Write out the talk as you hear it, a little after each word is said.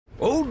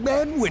Old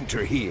Man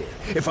Winter here.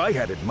 If I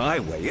had it my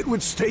way, it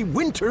would stay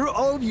winter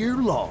all year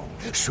long.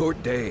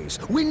 Short days,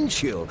 wind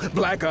chill,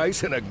 black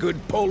ice, and a good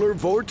polar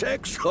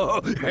vortex.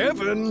 Oh,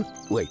 heaven.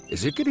 Wait,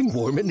 is it getting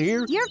warm in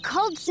here? Your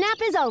cold snap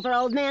is over,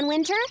 Old Man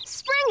Winter.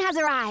 Spring has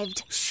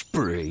arrived.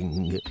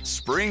 Spring.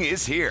 Spring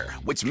is here,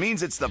 which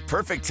means it's the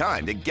perfect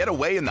time to get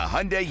away in the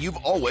Hyundai you've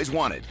always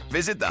wanted.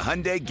 Visit the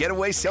Hyundai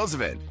Getaway Sales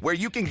Event, where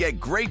you can get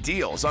great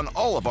deals on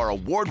all of our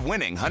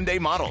award-winning Hyundai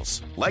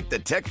models, like the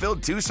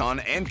tech-filled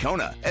Tucson and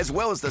Kona, as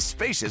well as the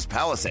spacious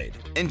Palisade.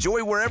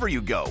 Enjoy wherever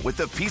you go with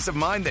the peace of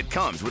mind that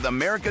comes with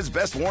America's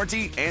best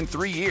warranty and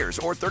 3 years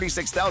or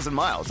 36,000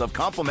 miles of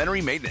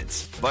complimentary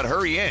maintenance. But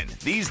hurry in,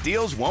 these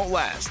deals won't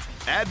last.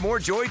 Add more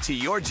joy to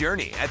your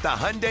journey at the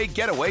Hyundai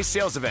Getaway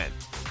Sales Event.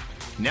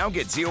 Now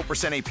get 0%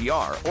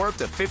 APR or up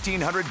to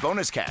 $1,500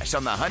 bonus cash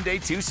on the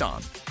Hyundai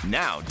Tucson.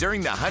 Now,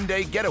 during the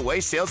Hyundai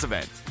Getaway Sales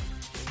Event.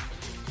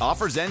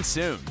 Offers end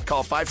soon.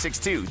 Call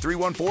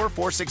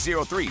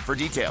 562-314-4603 for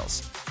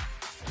details.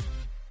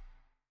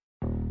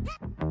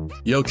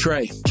 Yo,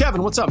 Trey.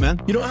 Kevin, what's up, man?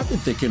 You know, I've been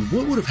thinking,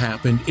 what would have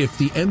happened if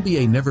the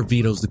NBA never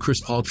vetoes the Chris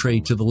Paul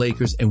trade to the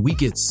Lakers and we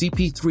get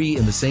CP3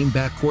 in the same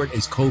backcourt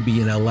as Kobe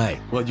in LA?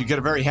 Well, you get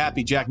a very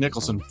happy Jack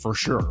Nicholson for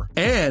sure.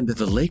 And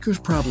the Lakers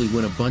probably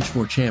win a bunch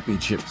more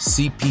championships.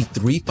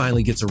 CP3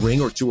 finally gets a ring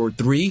or 2 or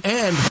 3,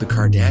 and the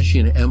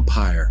Kardashian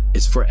empire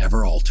is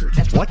forever altered.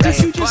 What did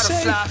you just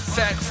say?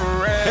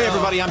 Hey,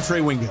 everybody, I'm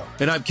Trey Wingo.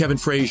 And I'm Kevin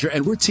Frazier,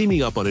 and we're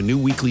teaming up on a new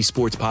weekly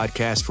sports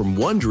podcast from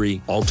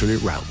Wondery,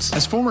 Alternate Routes.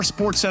 As former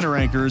Sports Center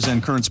anchors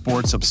and current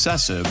sports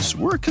obsessives,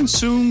 we're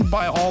consumed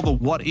by all the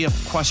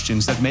what-if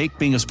questions that make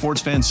being a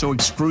sports fan so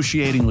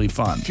excruciatingly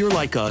fun. If you're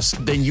like us,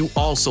 then you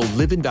also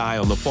live and die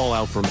on the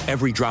fallout from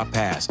every drop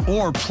pass.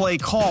 Or play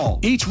call.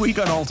 Each week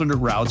on Alternate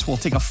Routes, we'll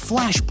take a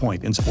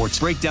flashpoint in sports,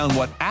 break down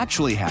what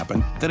actually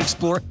happened, then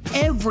explore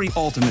every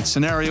alternate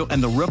scenario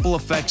and the ripple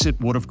effects it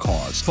would have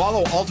caused.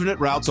 Follow Alternate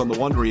Routes on the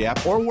Wondery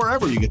app or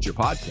wherever you get your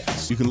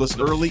podcasts. You can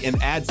listen early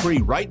and ad-free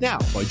right now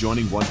by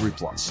joining Wondery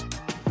Plus.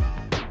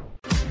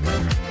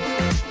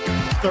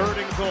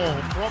 3rd and goal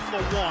from the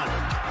 1.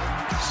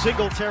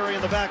 Singletary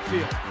in the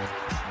backfield.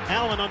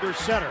 Allen under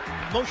center.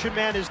 Motion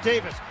man is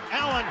Davis.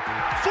 Allen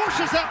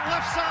forces that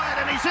left side,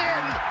 and he's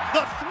in.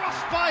 The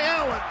thrust by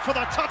Allen for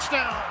the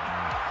touchdown.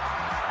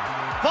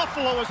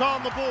 Buffalo is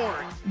on the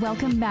board.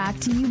 Welcome back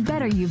to You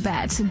Better You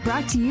Bet,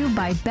 brought to you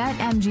by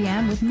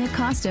BetMGM with Nick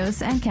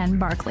Costos and Ken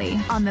Barkley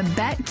on the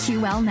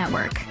BetQL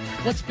network.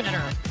 What's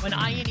better, when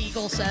Ian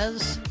Eagle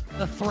says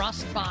the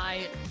thrust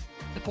by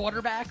the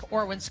quarterback,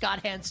 or when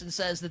Scott Hansen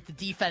says that the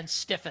defense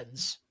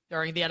stiffens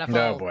during the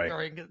NFL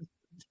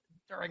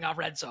during a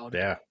red zone?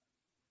 Yeah.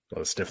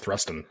 A stiff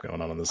thrusting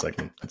going on in this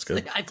segment. That's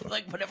good. I feel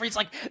like whenever he's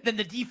like, then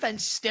the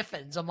defense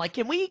stiffens. I'm like,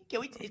 is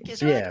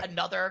there like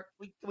another,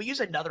 can we use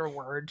another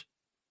word?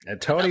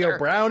 Antonio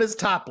Brown is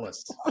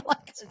topless.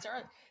 Is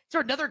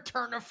there another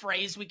turn of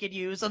phrase we could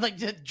use? Like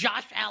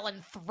Josh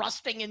Allen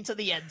thrusting into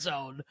the end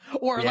zone,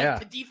 or like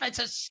the defense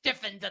has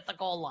stiffened at the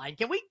goal line.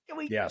 Can we?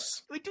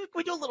 Yes. Can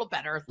we do a little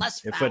better? Less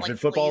phallic, if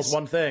football's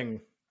one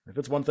thing, if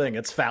it's one thing,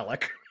 it's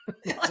phallic.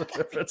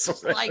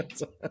 It's like,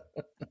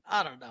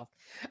 I don't know.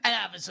 And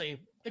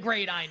obviously, the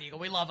great Iron Eagle.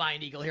 We love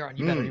Iron Eagle here on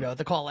You Better You Know.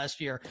 The call last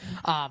year,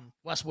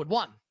 Westwood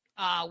won.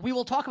 We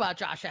will talk about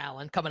Josh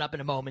Allen coming up in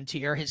a moment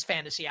here, his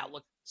fantasy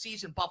outlook,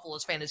 season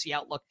Buffalo's fantasy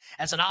outlook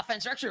as an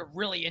offense. They're actually a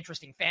really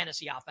interesting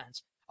fantasy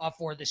offense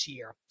for this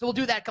year. So we'll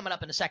do that coming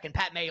up in a second.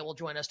 Pat Mayo will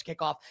join us to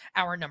kick off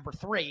hour number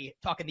 3,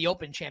 talking the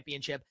Open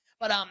Championship.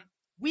 But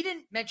we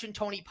didn't mention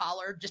Tony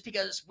Pollard just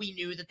because we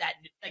knew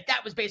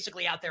that was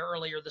basically out there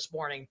earlier this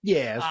morning.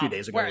 Yeah, a few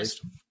days ago at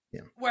least.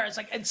 Yeah. Whereas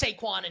and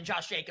Saquon and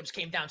Josh Jacobs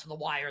came down to the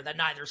wire that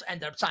neither's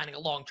ended up signing a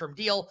long-term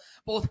deal.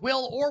 Both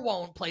will or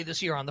won't play this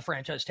year on the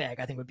franchise tag.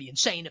 I think it would be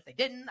insane if they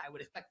didn't. I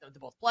would expect them to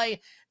both play.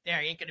 They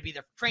ain't going to be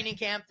there for training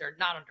camp. They're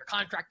not under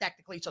contract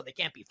technically, so they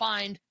can't be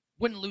fined.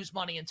 Wouldn't lose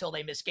money until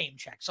they miss game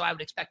checks. So I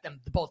would expect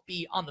them to both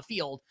be on the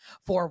field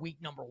for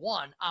week number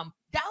 1.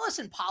 Dallas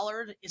and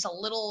Pollard is a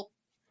little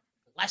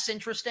less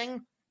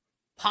interesting.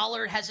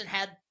 Pollard hasn't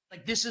had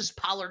this is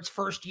Pollard's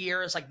first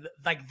year as like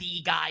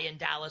the guy in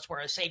Dallas,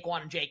 whereas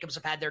Saquon and Jacobs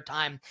have had their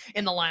time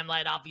in the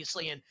limelight,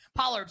 obviously. And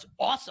Pollard's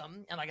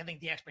awesome, and I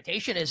think the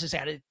expectation is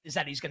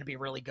that he's going to be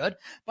really good.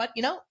 But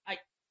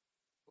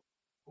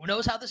who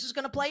knows how this is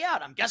going to play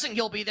out? I'm guessing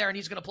he'll be there and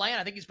he's going to play, and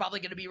I think he's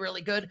probably going to be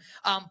really good.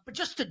 But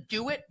just to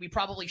do it, we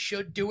probably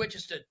should do it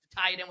just to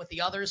tie it in with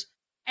the others.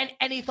 And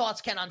any thoughts,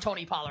 Ken, on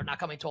Tony Pollard not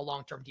coming to a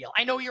long-term deal?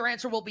 I know your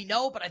answer will be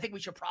no, but I think we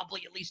should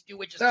probably at least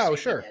do it just to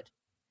see sure.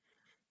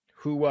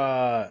 Who,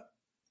 I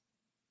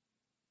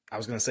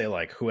was going to say,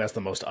 who has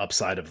the most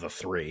upside of the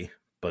 3,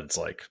 but it's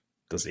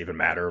does it even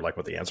matter,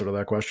 what the answer to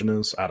that question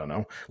is? I don't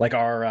know.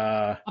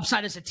 Our...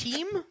 upside as a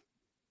team?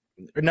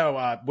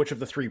 No, which of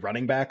the 3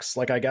 running backs,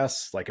 I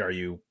guess? Are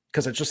you...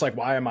 Because it's just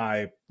why am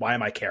I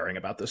caring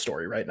about this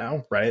story right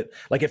now, right?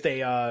 If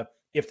they,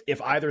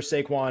 if either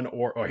Saquon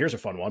or here's a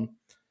fun one.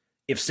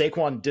 If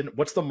Saquon didn't...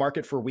 What's the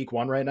market for week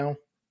 1 right now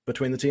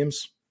between the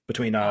teams?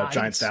 Between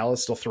Giants,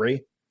 Dallas, still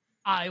 3?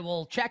 I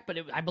will check, but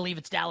I believe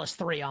it's Dallas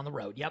 3 on the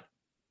road. Yep.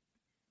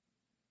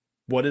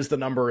 What is the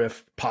number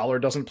if Pollard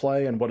doesn't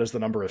play, and what is the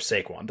number if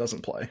Saquon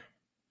doesn't play?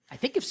 I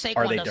think if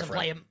Saquon doesn't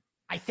play him,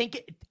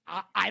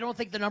 I don't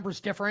think the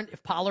number's different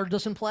if Pollard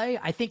doesn't play.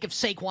 I think if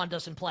Saquon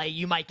doesn't play,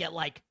 you might get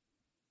like,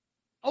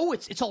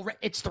 it's 3.5.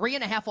 It's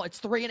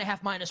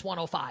 3.5 minus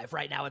 105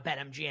 right now at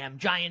BetMGM.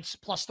 Giants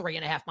plus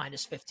 3.5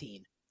 minus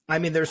 15. I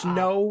mean, there's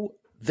no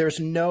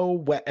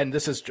way, and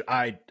this is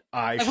I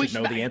should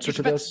know the answer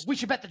to this. We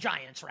should bet the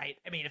Giants, right?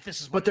 I mean, if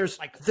this is, but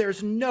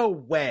there's no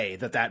way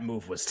that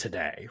move was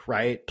today,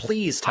 right?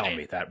 Please tell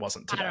me that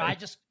wasn't today. I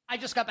don't know. I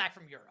just got back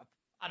from Europe.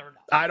 I don't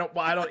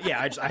know. I don't.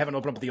 Yeah, I haven't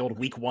opened up the old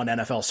Week 1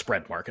 NFL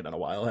spread market in a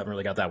while. I haven't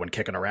really got that one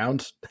kicking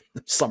around.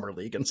 Summer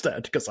League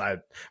instead,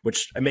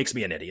 which it makes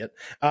me an idiot.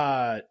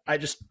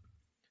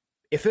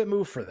 If it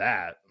moved for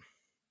that,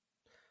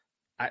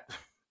 I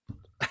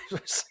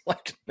just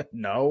like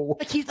no.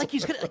 He's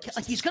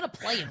gonna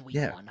play in Week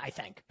 1. I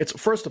think it's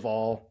first of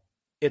all,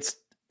 it's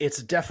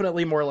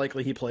definitely more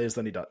likely he plays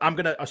than he does. I'm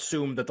gonna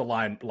assume that the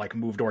line like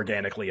moved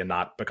organically and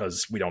not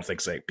because we don't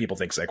think people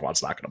think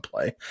Saquon's not gonna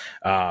play.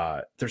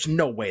 There's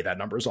no way that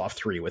number's off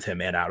 3 with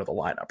him in out of the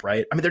lineup,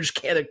 right? I mean, there just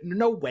can't.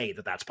 No way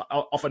that's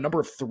off a number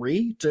of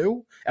 3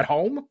 too at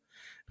home.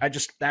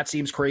 That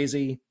seems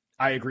crazy.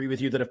 I agree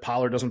with you that if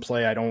Pollard doesn't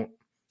play, I don't.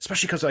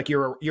 Especially because like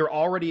you're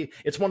already.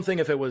 It's one thing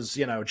if it was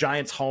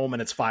Giants home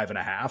and it's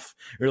 5.5.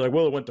 You're like,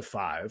 well, it went to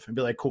 5, and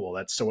be like, cool.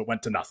 So it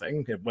went to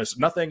nothing. It was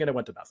nothing and it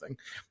went to nothing.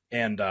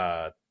 And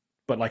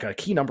but like a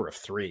key number of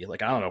 3.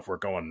 Like I don't know if we're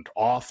going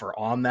off or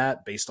on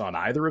that based on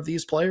either of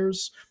these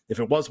players. If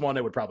it was one,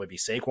 it would probably be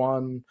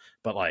Saquon.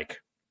 But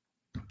like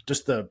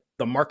just the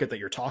market that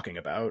you're talking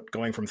about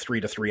going from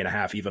 3 to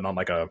 3.5, even on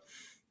like a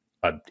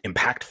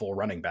impactful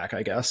running back,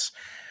 I guess.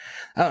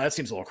 That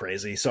seems a little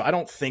crazy. So I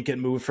don't think it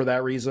moved for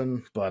that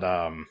reason, but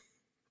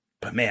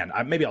man,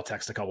 maybe I'll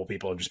text a couple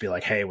people and just be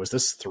like, hey, was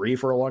this 3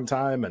 for a long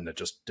time? And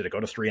did it go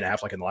to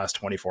 3.5 like in the last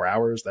 24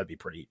 hours? That'd be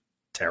pretty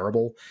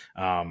terrible.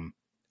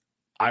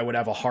 I would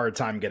have a hard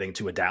time getting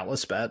to a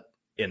Dallas bet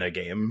in a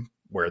game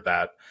where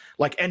that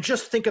and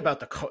just think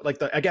about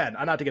again,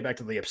 not to get back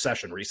to the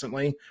obsession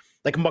recently,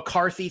 like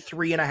McCarthy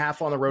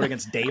 3.5 on the road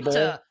against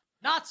Dable.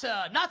 Not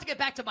to get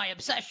back to my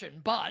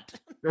obsession, but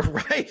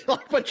right.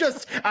 But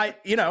just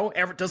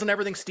doesn't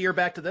everything steer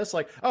back to this?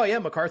 Like, oh yeah,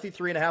 McCarthy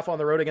 3.5 on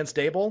the road against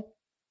Dable.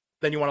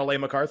 Then you want to lay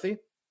McCarthy?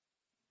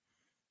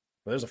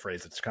 Well, there's a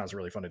phrase that's kind of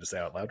really funny to say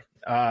out loud.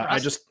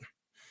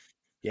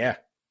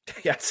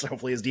 Yes.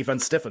 Hopefully his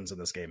defense stiffens in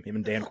this game. Him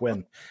and Dan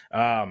Quinn.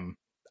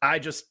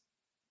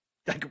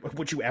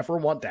 Would you ever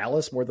want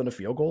Dallas more than a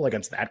field goal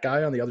against that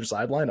guy on the other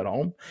sideline at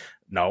home?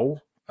 No.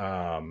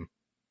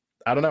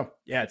 I don't know.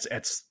 Yeah,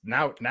 it's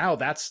now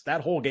that's that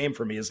whole game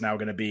for me is now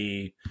going to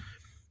be,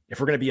 if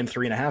we're going to be in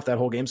 3.5, that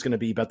whole game's going to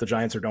be bet the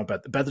Giants or don't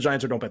bet the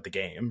Giants or don't bet the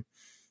game.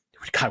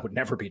 God, would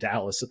never be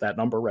Dallas at that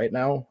number right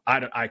now.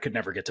 I could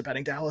never get to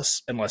betting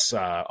Dallas unless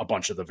a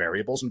bunch of the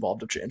variables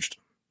involved have changed.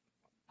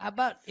 How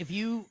about if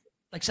you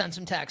send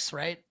some texts,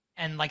 right?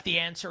 And the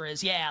answer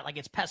is,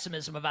 it's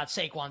pessimism about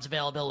Saquon's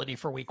availability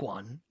for Week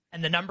 1.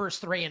 And the number is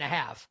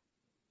 3.5.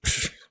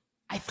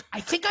 I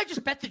think I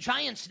just bet the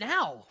Giants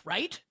now,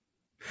 right?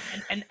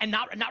 And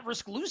not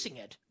risk losing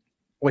it.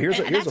 Well, here's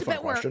a fun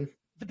question.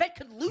 The bet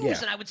could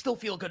lose, and I would still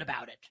feel good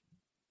about it.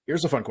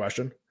 Here's a fun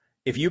question.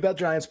 If you bet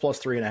Giants plus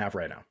 3.5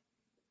 right now,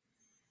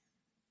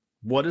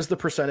 what is the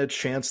percentage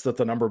chance that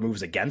the number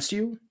moves against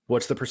you?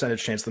 What's the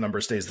percentage chance the number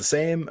stays the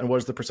same? And what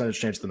is the percentage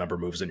chance the number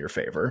moves in your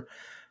favor?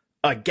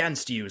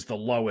 Against you is the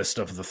lowest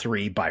of the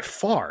 3 by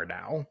far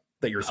now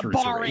that you're through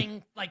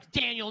barring 3.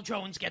 Daniel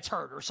Jones gets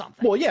hurt or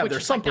something. Well, yeah,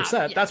 there's some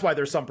percent. That's why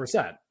there's some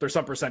percent. There's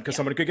some percent because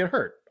someone could get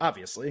hurt,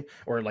 obviously,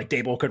 or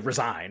Dable could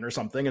resign or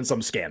something in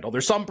some scandal.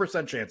 There's some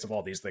percent chance of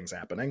all these things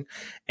happening,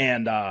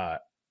 and I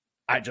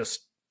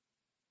just,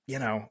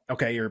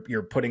 okay,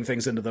 you're putting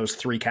things into those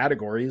 3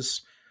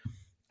 categories.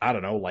 I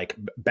don't know,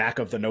 back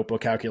of the notebook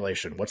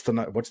calculation. What's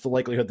the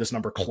likelihood this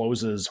number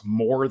closes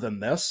more than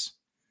this?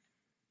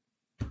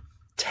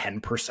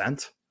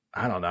 10%.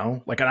 I don't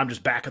know. And I'm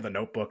just back of the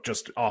notebook,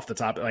 just off the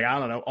top. I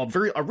don't know.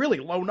 A really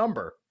low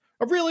number.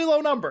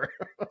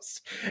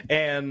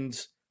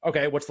 And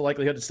okay, what's the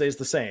likelihood it stays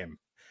the same?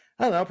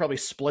 I don't know. Probably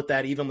split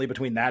that evenly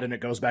between that and it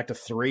goes back to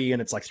 3,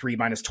 and it's 3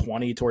 minus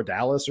 20 toward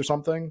Dallas or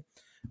something.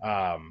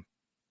 I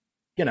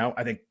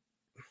think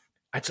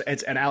it's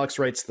and Alex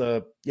writes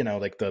the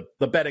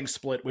betting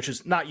split, which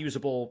is not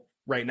usable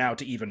right now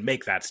to even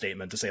make that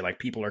statement to say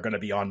people are going to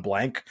be on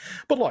blank.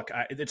 But look,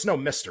 it's no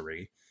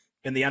mystery.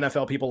 In the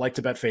NFL, people like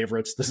to bet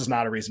favorites. This is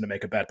not a reason to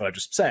make a bet, but I'm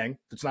just saying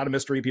it's not a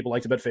mystery. People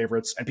like to bet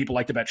favorites, and people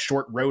like to bet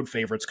short road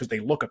favorites because they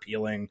look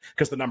appealing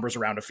because the number's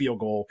around a field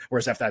goal.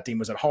 Whereas if that team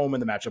was at home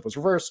and the matchup was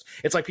reversed,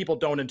 it's like people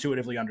don't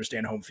intuitively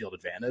understand home field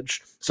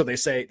advantage. So they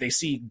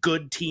see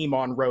good team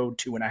on road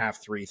 2.5,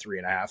 3,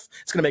 3.5.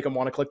 It's going to make them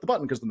want to click the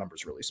button because the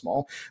number's really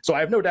small. So I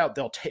have no doubt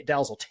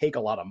Dallas will take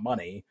a lot of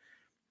money,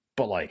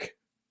 but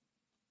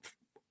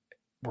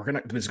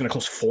it's gonna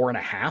close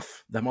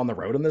 4.5 them on the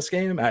road in this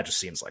game. That just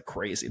seems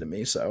crazy to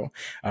me. So,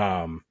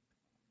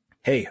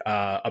 hey,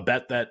 a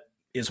bet that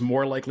is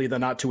more likely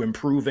than not to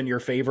improve in your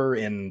favor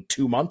in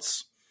 2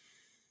 months.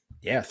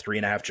 Yeah,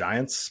 3.5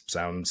 Giants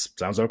sounds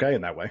okay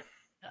in that way.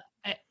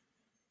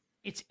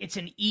 It's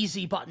an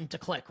easy button to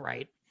click,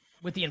 right?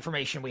 With the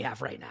information we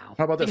have right now.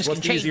 How about this? What's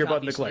the easier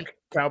button to obviously. click?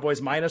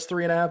 Cowboys minus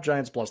 3.5,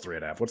 Giants plus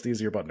 3.5. What's the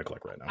easier button to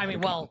click right now? I mean,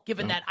 well,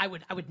 given that I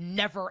would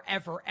never,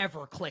 ever,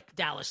 ever click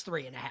Dallas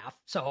 3.5.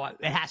 So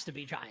it has to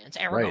be Giants.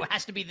 Ergo, it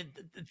has to be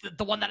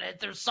the one that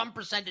there's some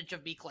percentage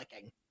of me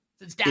clicking.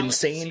 Since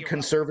Dallas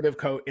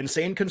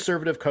insane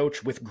conservative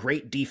coach with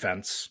great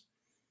defense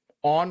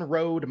on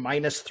road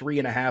minus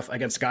 3.5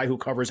 against a guy who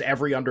covers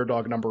every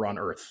underdog number on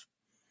earth.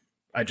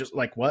 I just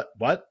like what?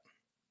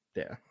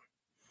 Yeah.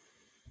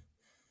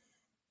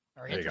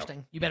 Very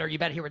interesting. You better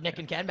hear with Nick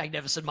and Ken.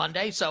 Magnificent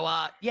Monday. So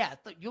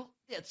you'll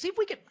see if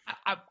we can.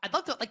 I'd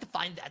like to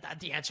find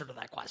the answer to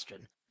that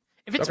question.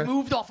 If it's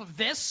moved off of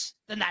this,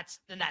 then that's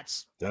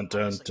dun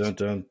dun dun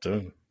dun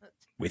dun.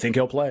 We think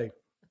he'll play.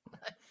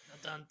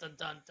 Dun dun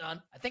dun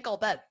dun. I think I'll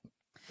bet.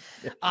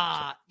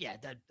 I'd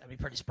be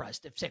pretty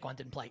surprised if Saquon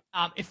didn't play.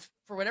 If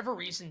for whatever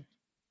reason,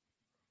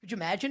 could you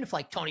imagine if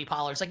like Tony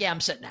Pollard's like, I'm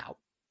sitting out,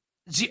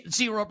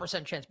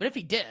 0% chance. But if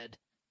he did.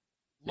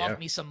 Love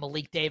me some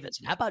Malik Davis.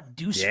 And how about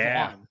Deuce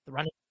Vaughn? The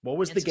running. What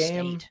was the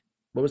game?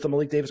 What was the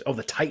Malik Davis? Oh,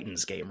 the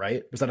Titans game,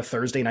 right? Was that a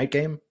Thursday night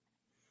game?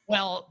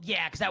 Well,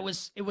 yeah,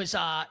 because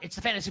it's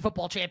the fantasy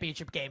football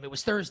championship game. It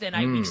was Thursday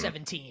night, week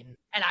 17,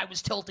 and I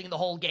was tilting the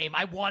whole game.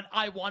 I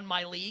won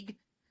my league,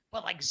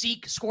 but like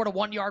Zeke scored a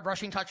 1-yard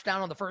rushing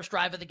touchdown on the first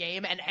drive of the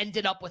game and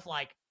ended up with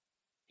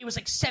it was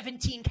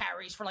 17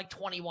 carries for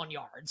 21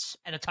 yards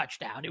and a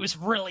touchdown. It was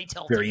really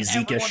tilting. Very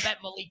Zeke-ish. Everyone bet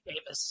Malik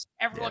Davis.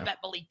 Bet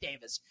Malik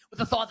Davis with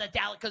the thought that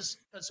Dallas,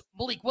 because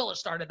Malik Willis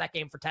started that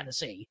game for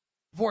Tennessee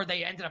before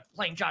they ended up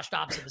playing Josh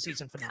Dobbs in the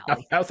season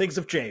finale. How things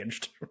have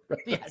changed.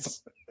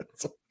 Yes.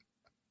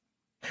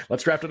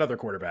 Let's draft another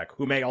quarterback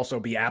who may also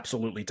be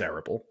absolutely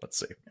terrible. Let's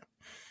see.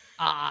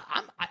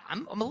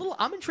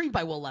 I'm intrigued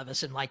by Will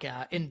Levis in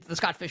in the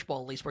Scott Fish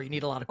Bowl, at least, where you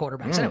need a lot of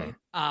quarterbacks. Anyway,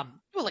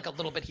 do a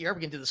little bit here.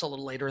 We can do this a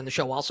little later in the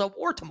show also,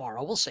 or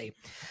tomorrow. We'll see.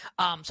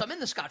 So I'm in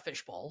the Scott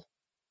Fish Bowl.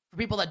 For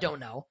people that don't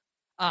know,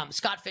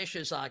 Scott Fish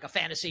is like a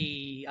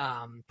fantasy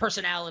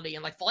personality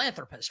and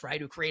philanthropist,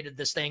 right? Who created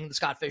this thing, the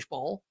Scott Fish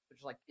Bowl, which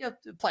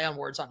is play on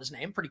words on his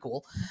name. Pretty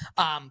cool.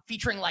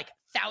 Featuring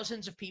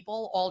thousands of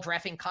people all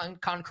drafting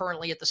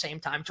concurrently at the same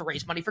time to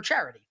raise money for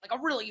charity. A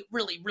really,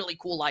 really, really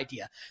cool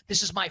idea.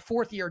 This is my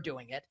 4th year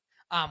doing it.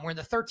 We're in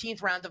the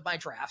 13th round of my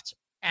draft.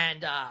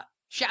 And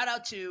shout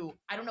out to,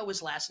 I don't know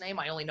his last name.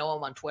 I only know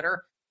him on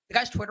Twitter. The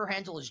guy's Twitter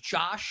handle is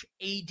Josh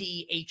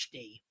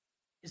ADHD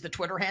is the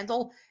Twitter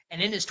handle.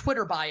 And in his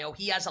Twitter bio,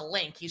 he has a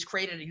link he's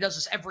created. He does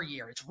this every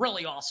year. It's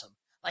really awesome.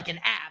 Like an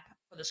app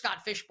for the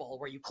Scott Fish Bowl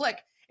where you click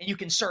and you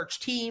can search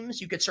teams.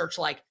 You could search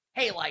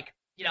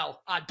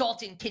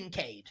Dalton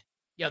Kincaid,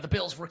 the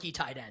Bills rookie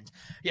tight end.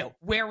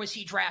 Where was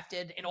he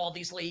drafted in all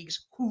these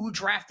leagues? Who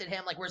drafted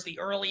him? Where's the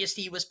earliest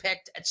he was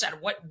picked, etc.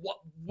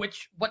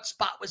 What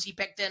spot was he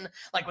picked in?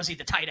 Was he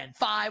the tight end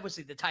 5? Was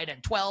he the tight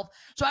end 12?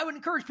 So I would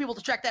encourage people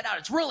to check that out.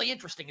 It's really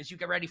interesting as you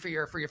get ready for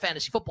your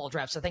fantasy football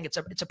drafts. I think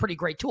it's a pretty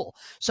great tool.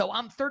 So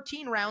I'm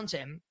 13 rounds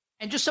in.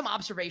 And just some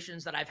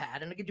observations that I've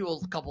had, and I could do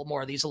a couple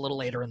more of these a little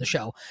later in the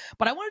show.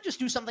 But I want to just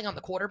do something on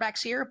the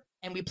quarterbacks here.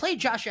 And we played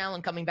Josh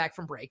Allen coming back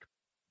from break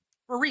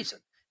for a reason.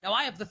 Now,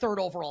 I have the 3rd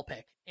overall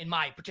pick in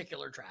my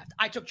particular draft.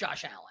 I took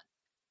Josh Allen.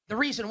 The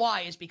reason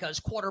why is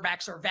because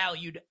quarterbacks are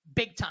valued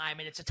big time,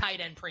 and it's a tight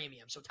end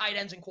premium. So tight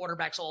ends and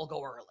quarterbacks all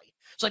go early.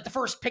 So the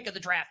first pick of the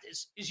draft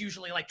is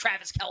usually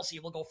Travis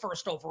Kelce will go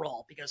 1st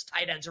overall because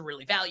tight ends are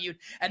really valued,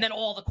 and then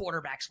all the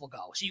quarterbacks will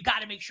go. So you got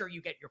to make sure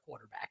you get your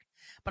quarterback.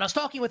 But I was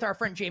talking with our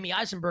friend Jamie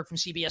Eisenberg from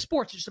CBS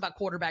Sports just about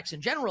quarterbacks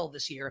in general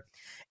this year,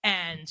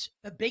 and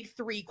the big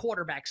 3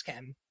 quarterbacks,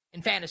 Ken,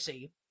 in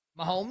fantasy,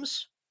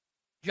 Mahomes,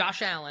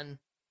 Josh Allen,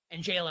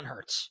 and Jalen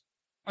Hurts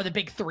are the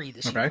big 3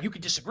 this year. You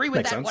could disagree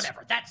with that,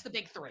 whatever. That's the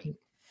big 3.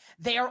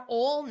 They are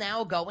all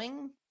now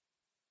going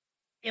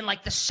in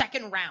the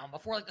 2nd round,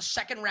 before the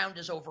 2nd round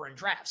is over in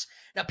drafts.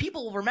 Now,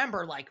 people will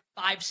remember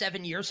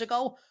 5-7 years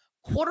ago,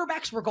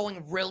 quarterbacks were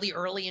going really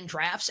early in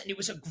drafts, and it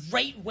was a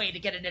great way to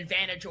get an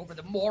advantage over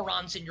the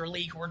morons in your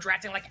league who were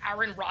drafting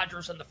Aaron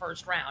Rodgers in the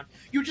 1st round.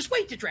 You just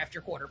wait to draft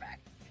your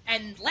quarterback.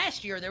 And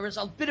last year, there was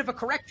a bit of a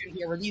correction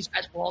here where these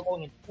guys were all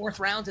going in 4th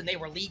rounds and they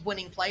were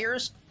league-winning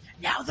players.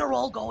 Now they're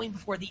all going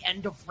before the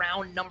end of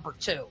round number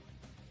 2.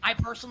 I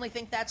personally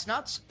think that's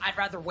nuts. I'd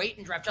rather wait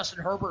and draft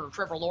Justin Herbert or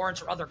Trevor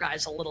Lawrence or other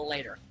guys a little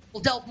later.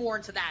 We'll delve more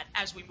into that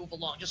as we move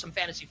along. Just some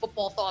fantasy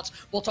football thoughts.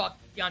 We'll talk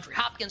DeAndre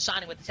Hopkins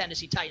signing with the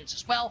Tennessee Titans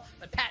as well.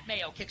 But Pat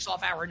Mayo kicks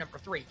off hour number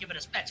 3, giving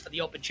us bets for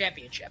the Open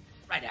Championship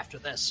right after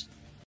this.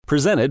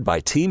 Presented by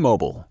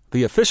T-Mobile,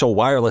 the official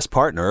wireless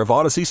partner of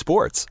Odyssey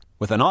Sports.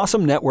 With an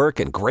awesome network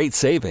and great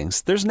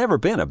savings, there's never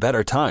been a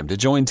better time to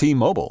join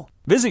T-Mobile.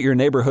 Visit your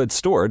neighborhood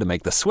store to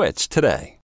make the switch today.